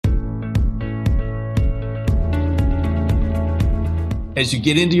as you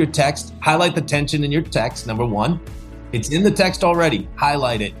get into your text, highlight the tension in your text. Number one, it's in the text already.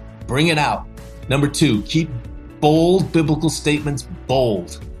 Highlight it. Bring it out. Number two, keep bold biblical statements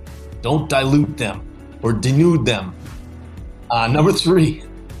bold. Don't dilute them or denude them. Number three,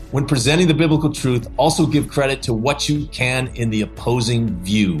 when presenting the biblical truth, also give credit to what you can in the opposing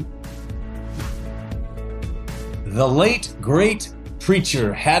view. The late, great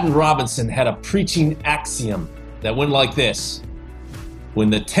preacher Haddon Robinson had a preaching axiom that went like this: when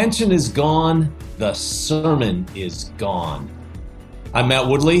the tension is gone, the sermon is gone. I'm Matt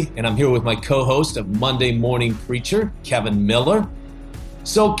Woodley, and I'm here with my co-host of Monday Morning Preacher, Kevin Miller.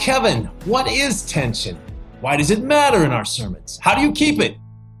 So, Kevin, what is tension? Why does it matter in our sermons? How do you keep it?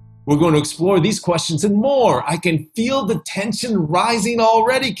 We're going to explore these questions and more. I can feel the tension rising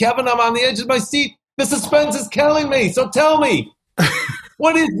already. Kevin, I'm on the edge of my seat. The suspense is killing me. So tell me,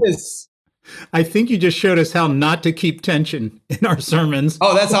 what is this? I think you just showed us how not to keep tension in our sermons.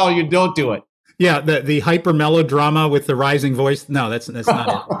 Oh, that's how you don't do it. Yeah, the hyper melodrama with the rising voice. No, that's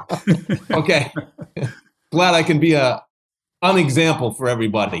not it. Okay. Glad I can be an example for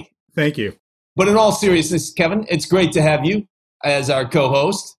everybody. Thank you. But in all seriousness, Kevin, it's great to have you as our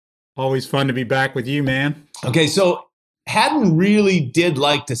co-host. Always fun to be back with you, man. Okay, so Haddon really did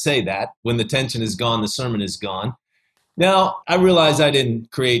like to say that when the tension is gone, the sermon is gone. Now, I realize I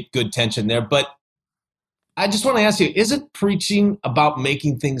didn't create good tension there, but I just want to ask you, isn't preaching about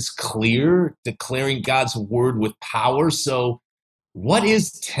making things clear, declaring God's word with power? So what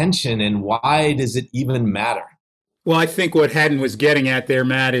is tension and why does it even matter? Well, I think what Haddon was getting at there,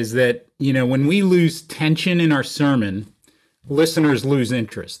 Matt, is that, when we lose tension in our sermon, listeners lose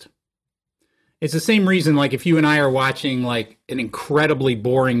interest. It's the same reason, like if you and I are watching like an incredibly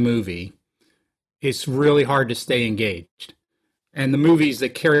boring movie, it's really hard to stay engaged. And the movies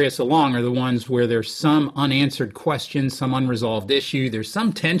that carry us along are the ones where there's some unanswered question, some unresolved issue, there's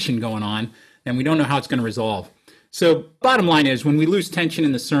some tension going on, and we don't know how it's going to resolve. So bottom line is, when we lose tension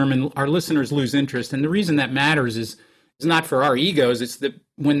in the sermon, our listeners lose interest. And the reason that matters is not for our egos, it's that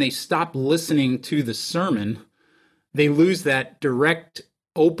when they stop listening to the sermon, they lose that direct,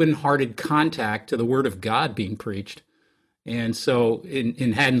 open-hearted contact to the word of God being preached. And so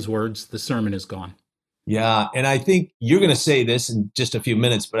in Haddon's words, the sermon is gone. Yeah, and I think you're going to say this in just a few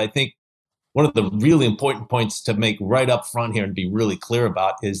minutes, but I think one of the really important points to make right up front here and be really clear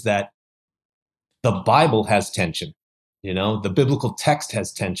about is that the Bible has tension. The biblical text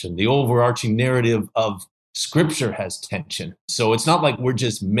has tension. The overarching narrative of Scripture has tension. So it's not like we're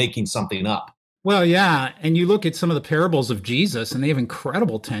just making something up. Well, yeah, and you look at some of the parables of Jesus, and they have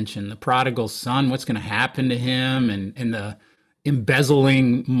incredible tension. The prodigal son, what's going to happen to him, and the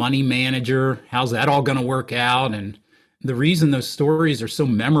embezzling money manager, how's that all going to work out? And the reason those stories are so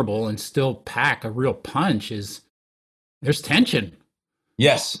memorable and still pack a real punch is there's tension.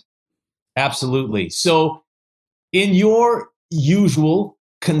 Yes, absolutely. So in your usual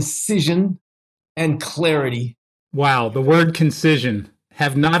concision and clarity. Wow, the word concision.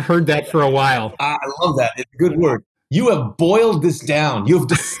 Have not heard that for a while. I love that. It's a good word. You have boiled this down. You've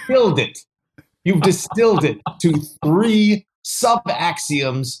distilled it. You've distilled it to 3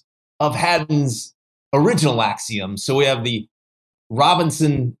 sub-axioms of Haddon's original axiom. So we have the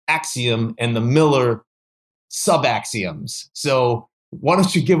Robinson axiom and the Miller sub-axioms. So why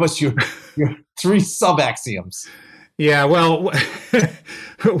don't you give us your 3 sub-axioms? Yeah, well,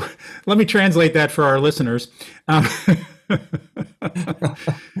 let me translate that for our listeners.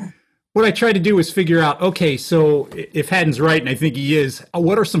 What I tried to do was figure out, okay, so if Haddon's right, and I think he is,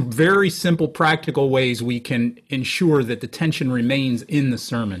 what are some very simple, practical ways we can ensure that the tension remains in the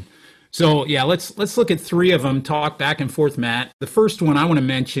sermon? So, yeah, let's look at 3 of them, talk back and forth, Matt. The first one I want to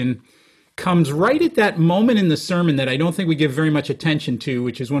mention comes right at that moment in the sermon that I don't think we give very much attention to,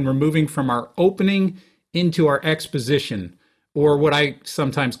 which is when we're moving from our opening into our exposition, or what I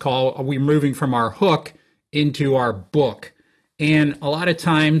sometimes call, are we moving from our hook into our book? And a lot of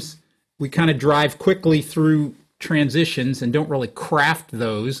times we kind of drive quickly through transitions and don't really craft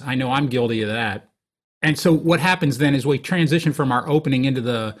those. I know I'm guilty of that. And so what happens then is we transition from our opening into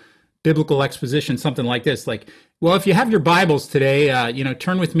the biblical exposition, something like this. Like, well, if you have your Bibles today,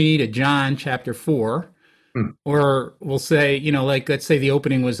 turn with me to John chapter 4. Or we'll say, let's say the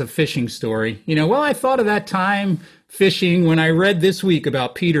opening was a fishing story. Well, I thought of that time fishing when I read this week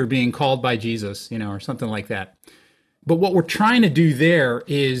about Peter being called by Jesus, or something like that. But what we're trying to do there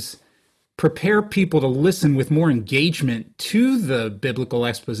is prepare people to listen with more engagement to the biblical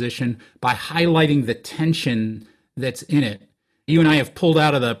exposition by highlighting the tension that's in it. You and I have pulled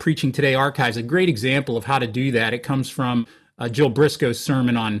out of the Preaching Today archives a great example of how to do that. It comes from Jill Briscoe's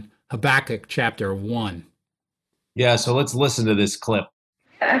sermon on Habakkuk chapter 1. Yeah, so let's listen to this clip.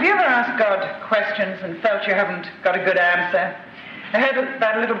 Have you ever asked God questions and felt you haven't got a good answer? I heard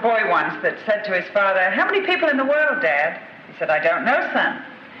about a little boy once that said to his father, "How many people in the world, Dad?" He said, "I don't know, son."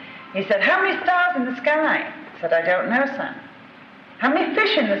 He said, "How many stars in the sky?" He said, "I don't know, son." "How many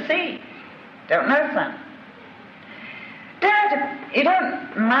fish in the sea?" "Don't know, son." "Dad, you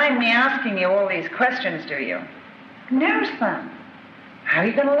don't mind me asking you all these questions, do you?" "No, son." "How are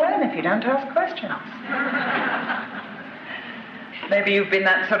you going to learn if you don't ask questions?" Maybe you've been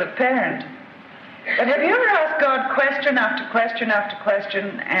that sort of parent. But have you ever asked God question after question after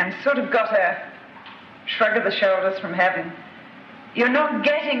question and sort of got a shrug of the shoulders from heaven? You're not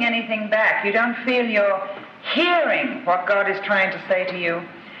getting anything back. You don't feel you're hearing what God is trying to say to you.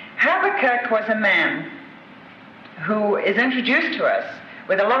 Habakkuk was a man who is introduced to us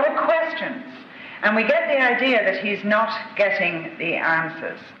with a lot of questions, and we get the idea that he's not getting the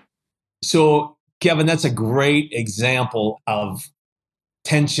answers. So, Kevin, that's a great example of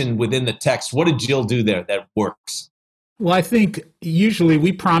tension within the text. What did Jill do there that works? Well, I think usually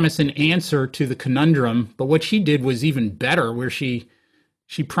we promise an answer to the conundrum, but what she did was even better, where she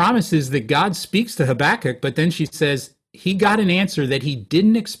promises that God speaks to Habakkuk, but then she says he got an answer that he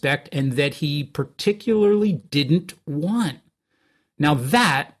didn't expect and that he particularly didn't want. Now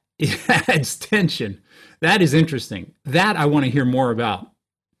that adds tension. That is interesting. That I want to hear more about.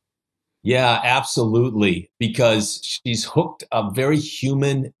 Yeah, absolutely. Because she's hooked a very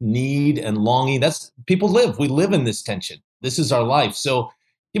human need and longing. That's people live. We live in this tension. This is our life. So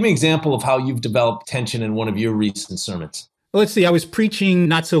give me an example of how you've developed tension in one of your recent sermons. Well, let's see. I was preaching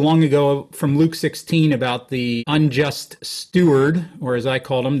not so long ago from Luke 16 about the unjust steward, or as I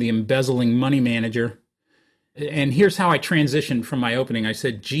called him, the embezzling money manager. And here's how I transitioned from my opening. I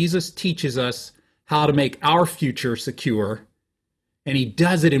said, Jesus teaches us how to make our future secure. And he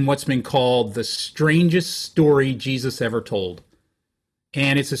does it in what's been called the strangest story Jesus ever told.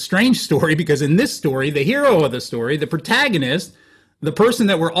 And it's a strange story because in this story, the hero of the story, the protagonist, the person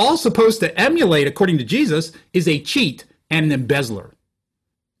that we're all supposed to emulate according to Jesus, is a cheat and an embezzler.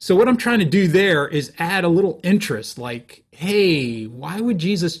 So what I'm trying to do there is add a little interest, like, hey, why would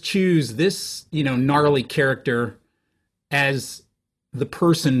Jesus choose this, gnarly character as the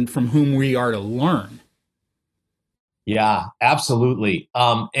person from whom we are to learn? Yeah, absolutely.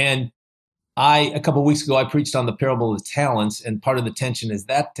 And a couple of weeks ago, I preached on the parable of the talents, and part of the tension is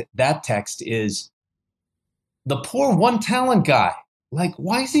that text is the poor 1 talent guy. Like,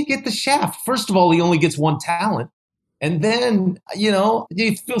 why does he get the shaft? First of all, he only gets 1 talent. And then,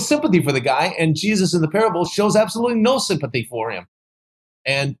 you feel sympathy for the guy, and Jesus in the parable shows absolutely no sympathy for him.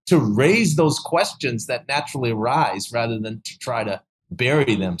 And to raise those questions that naturally arise rather than to try to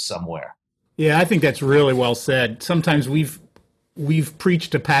bury them somewhere. Yeah, I think that's really well said. Sometimes we've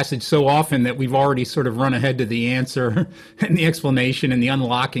preached a passage so often that we've already sort of run ahead to the answer and the explanation and the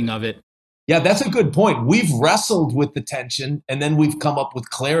unlocking of it. Yeah, that's a good point. We've wrestled with the tension, and then we've come up with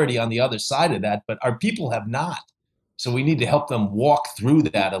clarity on the other side of that, but our people have not. So we need to help them walk through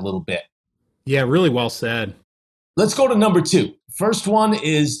that a little bit. Yeah, really well said. Let's go to number 2. First one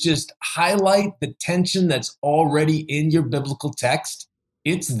is just highlight the tension that's already in your biblical text.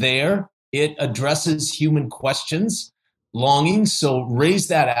 It's there. It addresses human questions, longings. So raise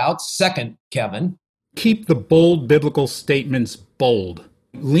that out. Second, Kevin. Keep the bold biblical statements bold.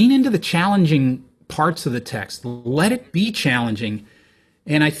 Lean into the challenging parts of the text. Let it be challenging.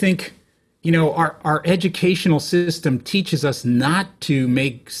 And I think, our educational system teaches us not to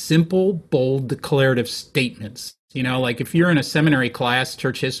make simple, bold, declarative statements. Like if you're in a seminary class,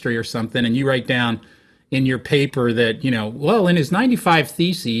 church history or something, and you write down in your paper that, in his 95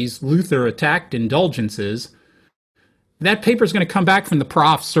 Theses, Luther attacked indulgences, that paper is going to come back from the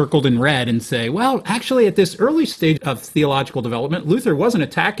prof circled in red and say, well, actually, at this early stage of theological development, Luther wasn't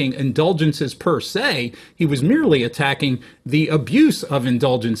attacking indulgences per se. He was merely attacking the abuse of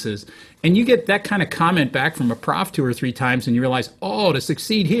indulgences. And you get that kind of comment back from a prof 2 or 3 times, and you realize, to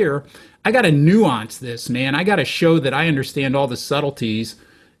succeed here, I got to nuance this, man. I got to show that I understand all the subtleties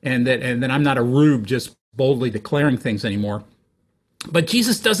and that I'm not a rube just boldly declaring things anymore. But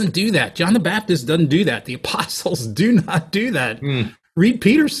Jesus doesn't do that. John the Baptist doesn't do that. The apostles do not do that. Read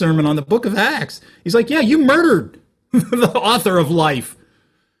Peter's sermon on the book of Acts. He's like, yeah, you murdered the author of life.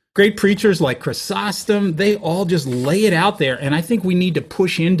 Great preachers like Chrysostom, they all just lay it out there. And I think we need to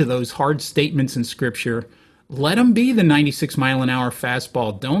push into those hard statements in Scripture. Let them be the 96-mile-an-hour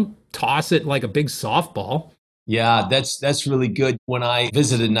fastball. Don't toss it like a big softball. Yeah, that's really good. When I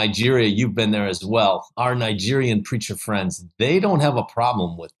visited Nigeria, you've been there as well. Our Nigerian preacher friends, they don't have a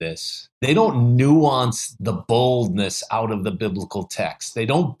problem with this. They don't nuance the boldness out of the biblical text. They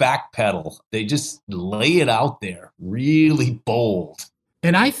don't backpedal. They just lay it out there, really bold.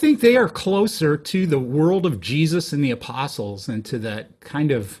 And I think they are closer to the world of Jesus and the apostles and to that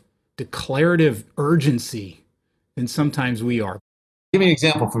kind of declarative urgency than sometimes we are. Give me an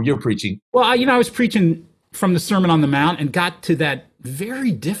example from your preaching. Well, I was preaching from the Sermon on the Mount and got to that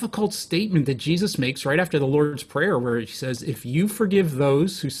very difficult statement that Jesus makes right after the Lord's Prayer, where he says, if you forgive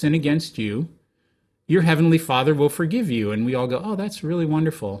those who sin against you, your heavenly Father will forgive you. And we all go, oh, that's really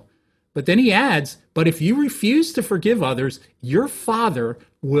wonderful. But then he adds, but if you refuse to forgive others, your Father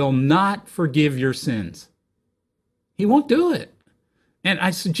will not forgive your sins. He won't do it. And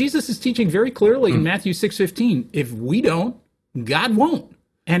Jesus is teaching very clearly in Matthew 6:15, if we don't, God won't.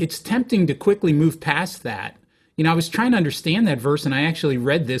 And it's tempting to quickly move past that. I was trying to understand that verse, and I actually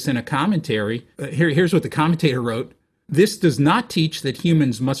read this in a commentary. Here's what the commentator wrote. This does not teach that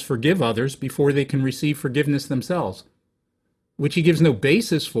humans must forgive others before they can receive forgiveness themselves, which he gives no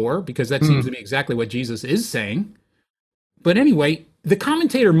basis for, because that seems to be exactly what Jesus is saying. But anyway, the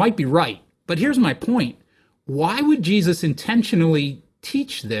commentator might be right. But here's my point. Why would Jesus intentionally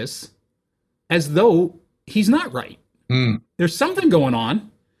teach this as though he's not right? There's something going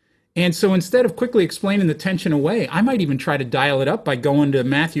on. And so instead of quickly explaining the tension away, I might even try to dial it up by going to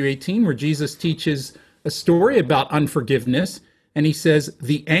Matthew 18, where Jesus teaches a story about unforgiveness. And he says,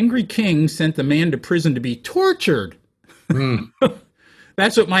 the angry king sent the man to prison to be tortured.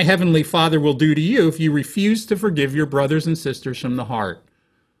 That's what my heavenly Father will do to you if you refuse to forgive your brothers and sisters from the heart.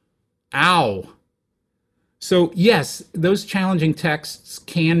 Ow. So yes, those challenging texts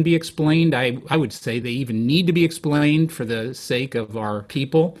can be explained. I would say they even need to be explained for the sake of our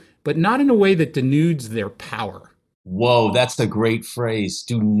people, but not in a way that denudes their power. Whoa, that's a great phrase.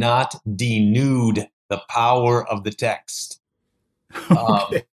 Do not denude the power of the text.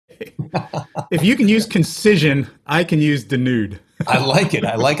 Okay. If you can use concision, I can use denude. I like it.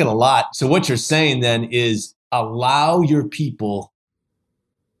 I like it a lot. So what you're saying then is allow your people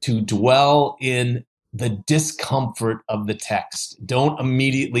to dwell in the discomfort of the text. Don't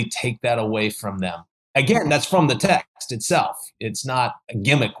immediately take that away from them. Again, that's from the text itself. It's not a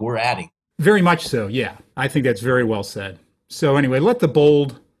gimmick we're adding. Very much so, yeah. I think that's very well said. So anyway, let the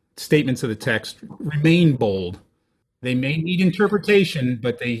bold statements of the text remain bold. They may need interpretation,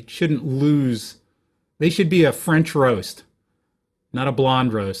 but they shouldn't lose. They should be a French roast, not a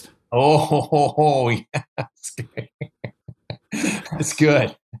blonde roast. Oh, yes. That's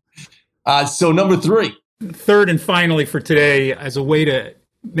good. So number 3. Third and finally for today, as a way to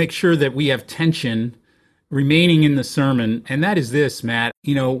make sure that we have tension remaining in the sermon, and that is this, Matt.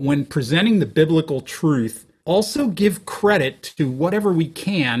 When presenting the biblical truth, also give credit to whatever we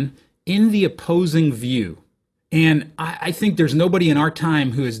can in the opposing view. And I think there's nobody in our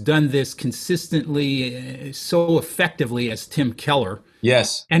time who has done this consistently, so effectively as Tim Keller.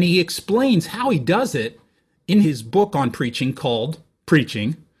 Yes. And he explains how he does it in his book on preaching called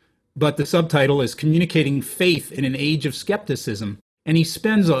Preaching, but the subtitle is Communicating Faith in an Age of Skepticism. And he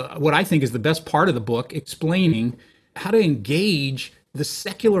spends what I think is the best part of the book explaining how to engage the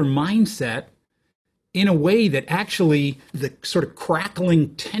secular mindset in a way that actually the sort of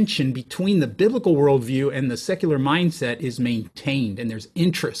crackling tension between the biblical worldview and the secular mindset is maintained, and there's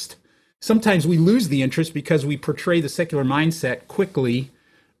interest. Sometimes we lose the interest because we portray the secular mindset quickly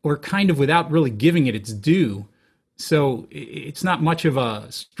or kind of without really giving it its due. So it's not much of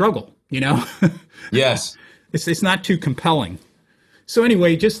a struggle, Yes. It's not too compelling. So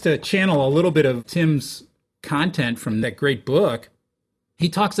anyway, just to channel a little bit of Tim's content from that great book, he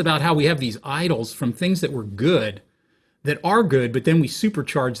talks about how we have these idols from things that were good, that are good, but then we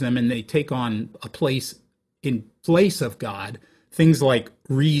supercharge them and they take on a place in place of God. Things like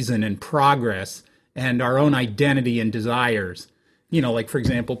reason and progress and our own identity and desires. Like, for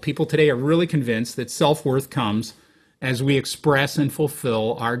example, people today are really convinced that self-worth comes as we express and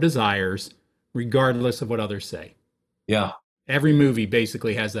fulfill our desires, regardless of what others say. Yeah. Every movie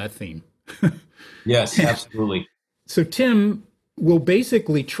basically has that theme. Yes, absolutely. So Tim will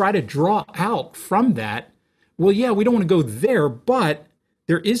basically try to draw out from that, well, yeah, we don't want to go there, but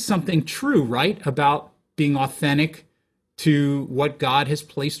there is something true, right, about being authentic to what God has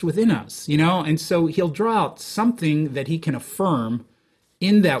placed within us, And so he'll draw out something that he can affirm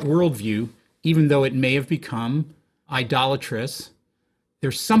in that worldview, even though it may have become idolatrous.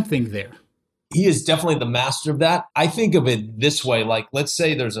 There's something there. He is definitely the master of that. I think of it this way, like let's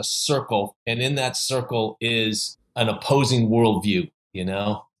say there's a circle, and in that circle is an opposing worldview.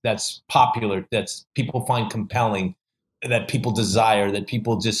 that's popular, that's people find compelling, that people desire, that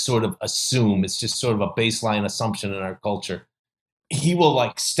people just sort of assume. It's just sort of a baseline assumption in our culture. He will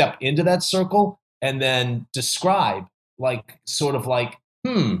like step into that circle and then describe I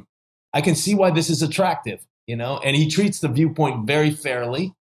can see why this is attractive, and he treats the viewpoint very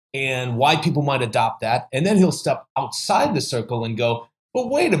fairly and why people might adopt that. And then he'll step outside the circle and go, but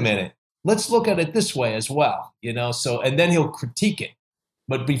wait a minute, let's look at it this way as well, and then he'll critique it.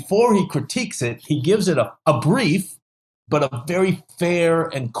 But before he critiques it, he gives it a brief, but a very fair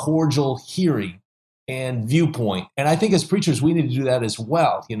and cordial hearing and viewpoint. And I think as preachers, we need to do that as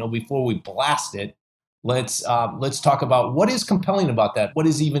well. Before we blast it, let's talk about what is compelling about that, what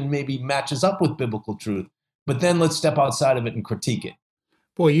is even maybe matches up with biblical truth. But then let's step outside of it and critique it.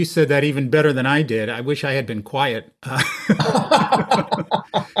 Boy, you said that even better than I did. I wish I had been quiet.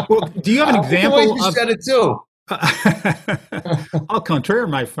 Well, do you have an example? You said it too. Au contraire,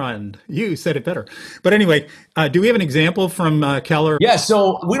 my friend. You said it better. But anyway, do we have an example from Keller? Yeah,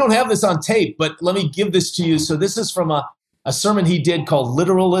 so we don't have this on tape, but let me give this to you. So this is from a sermon he did called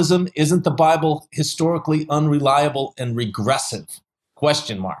Literalism. Isn't the Bible historically unreliable and regressive? ?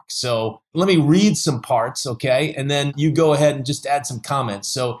 So let me read some parts, okay? And then you go ahead and just add some comments.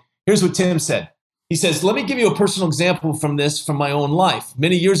 So here's what Tim said. He says, let me give you a personal example from my own life.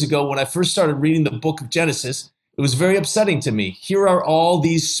 Many years ago, when I first started reading the book of Genesis, it was very upsetting to me. Here are all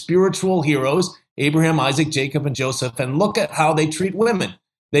these spiritual heroes, Abraham, Isaac, Jacob, and Joseph, and look at how they treat women.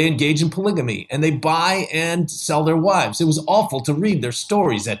 They engage in polygamy, and they buy and sell their wives. It was awful to read their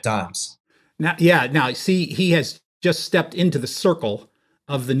stories at times. Now, see, he has just stepped into the circle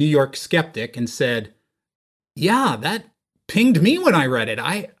of the New York skeptic and said, yeah, that pinged me when I read it.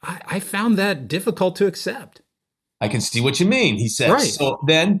 I found that difficult to accept. I can see what you mean, he says. Right. So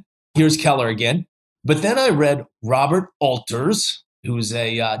then, here's Keller again. But then I read Robert Alters, who's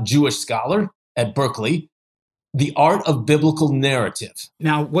a Jewish scholar at Berkeley, The Art of Biblical Narrative.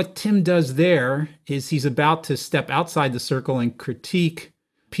 Now, what Tim does there is he's about to step outside the circle and critique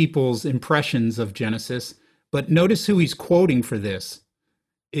people's impressions of Genesis. But notice who he's quoting for this.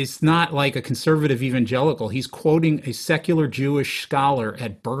 It's not like a conservative evangelical. He's quoting a secular Jewish scholar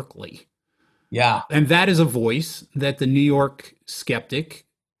at Berkeley. Yeah. And that is a voice that the New York skeptic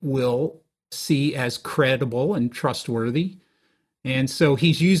will see as credible and trustworthy. And so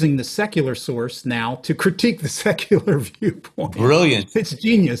he's using the secular source now to critique the secular viewpoint. Brilliant. It's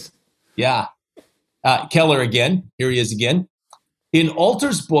genius. Yeah. Keller again. Here he is again. In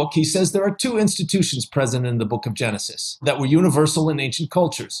Alter's book, he says there are two institutions present in the book of Genesis that were universal in ancient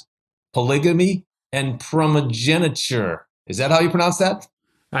cultures: polygamy and primogeniture. Is that how you pronounce that?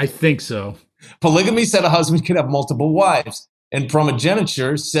 I think so. Polygamy said a husband could have multiple wives, and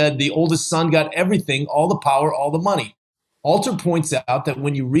primogeniture said the oldest son got everything, all the power, all the money. Alter points out that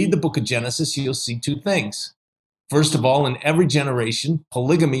when you read the book of Genesis, you'll see two things. First of all, in every generation,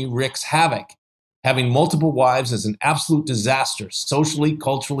 polygamy wreaks havoc. Having multiple wives is an absolute disaster, socially,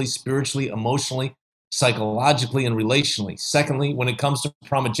 culturally, spiritually, emotionally, psychologically, and relationally. Secondly, when it comes to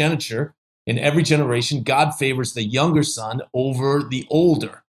primogeniture, in every generation, God favors the younger son over the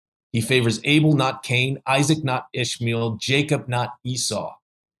older. He favors Abel, not Cain, Isaac, not Ishmael, Jacob, not Esau.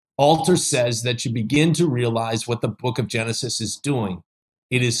 Alter says that you begin to realize what the book of Genesis is doing.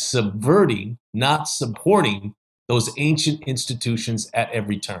 It is subverting, not supporting, those ancient institutions at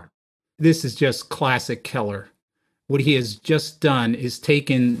every turn. This is just classic Keller. What he has just done is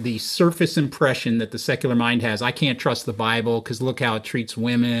taken the surface impression that the secular mind has, I can't trust the Bible because look how it treats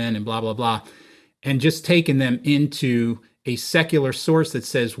women and blah, blah, blah, and just taken them into a secular source that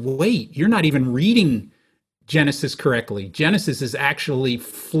says, wait, you're not even reading Genesis correctly. Genesis is actually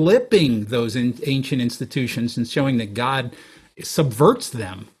flipping those ancient institutions and showing that God subverts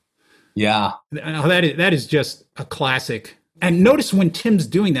them. Yeah. That is just a classic. And notice when Tim's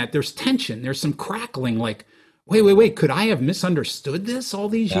doing that, there's tension. There's some crackling like, wait, could I have misunderstood this all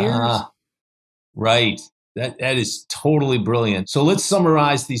these years? Right. That is totally brilliant. So let's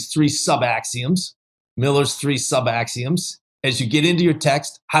summarize these three sub-axioms, Miller's three sub-axioms. As you get into your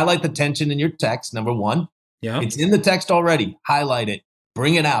text, highlight the tension in your text, number one. Yeah. It's in the text already. Highlight it.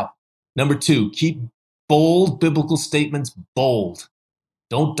 Bring it out. Number two, keep bold biblical statements bold.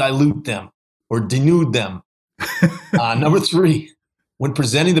 Don't dilute them or denude them. Number three, when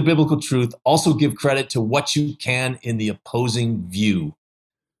presenting the biblical truth, also give credit to what you can in the opposing view.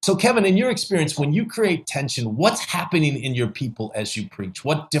 So, Kevin, in your experience, when you create tension, what's happening in your people as you preach?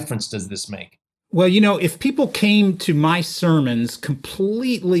 What difference does this make? Well, if people came to my sermons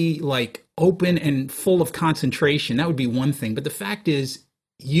completely like open and full of concentration, that would be one thing. But the fact is,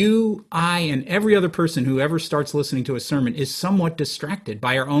 you, I, and every other person who ever starts listening to a sermon is somewhat distracted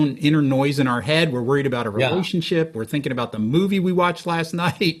by our own inner noise in our head. We're worried about a relationship. We're thinking about the movie we watched last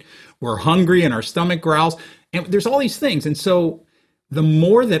night. We're hungry and our stomach growls. And there's all these things. And so the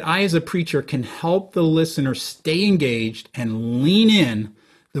more that I, as a preacher, can help the listener stay engaged and lean in,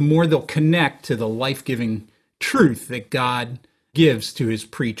 the more they'll connect to the life-giving truth that God gives to his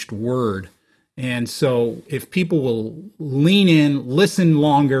preached word. And so if people will lean in, listen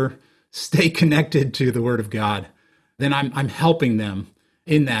longer, stay connected to the word of God, then I'm helping them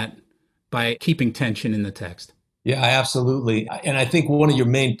in that by keeping tension in the text. Yeah, absolutely. And I think one of your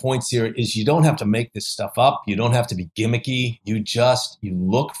main points here is you don't have to make this stuff up. You don't have to be gimmicky. You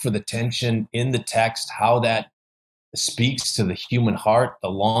look for the tension in the text, how that speaks to the human heart, the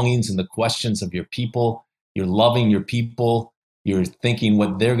longings and the questions of your people. You're loving your people. You're thinking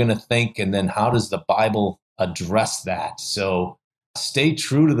what they're going to think, and then how does the Bible address that? So stay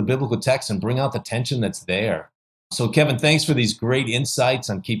true to the biblical text and bring out the tension that's there. So Kevin, thanks for these great insights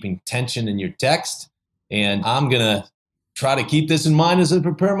on keeping tension in your text. And I'm going to try to keep this in mind as I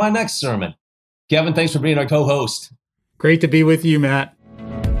prepare my next sermon. Kevin, thanks for being our co-host. Great to be with you, Matt.